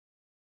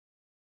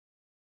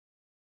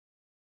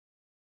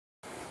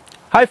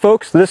Hi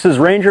folks, this is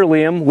Ranger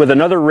Liam with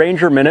another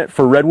Ranger Minute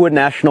for Redwood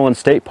National and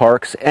State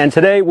Parks, and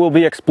today we'll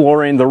be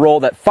exploring the role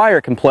that fire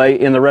can play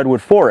in the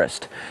redwood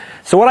forest.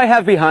 So what I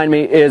have behind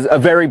me is a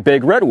very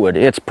big redwood.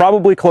 It's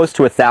probably close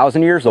to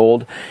 1,000 years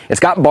old.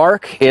 It's got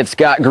bark, it's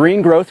got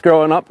green growth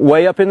growing up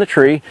way up in the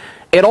tree.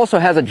 It also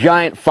has a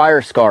giant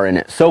fire scar in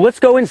it. So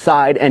let's go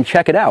inside and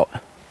check it out.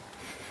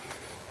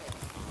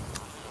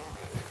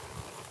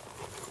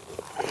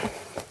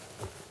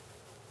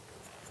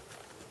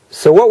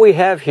 So what we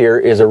have here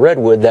is a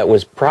redwood that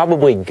was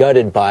probably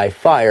gutted by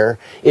fire,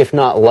 if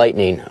not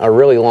lightning, a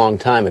really long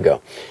time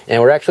ago.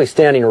 And we're actually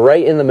standing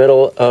right in the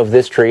middle of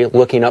this tree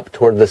looking up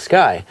toward the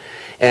sky.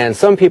 And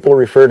some people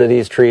refer to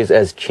these trees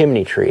as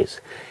chimney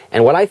trees.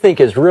 And what I think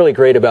is really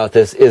great about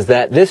this is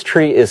that this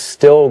tree is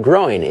still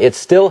growing. It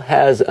still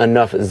has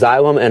enough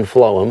xylem and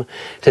phloem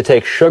to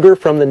take sugar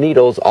from the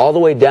needles all the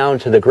way down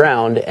to the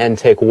ground and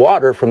take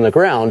water from the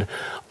ground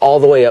all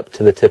the way up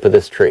to the tip of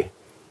this tree.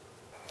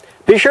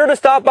 Be sure to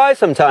stop by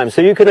sometime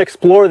so you can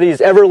explore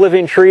these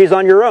ever-living trees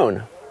on your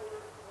own.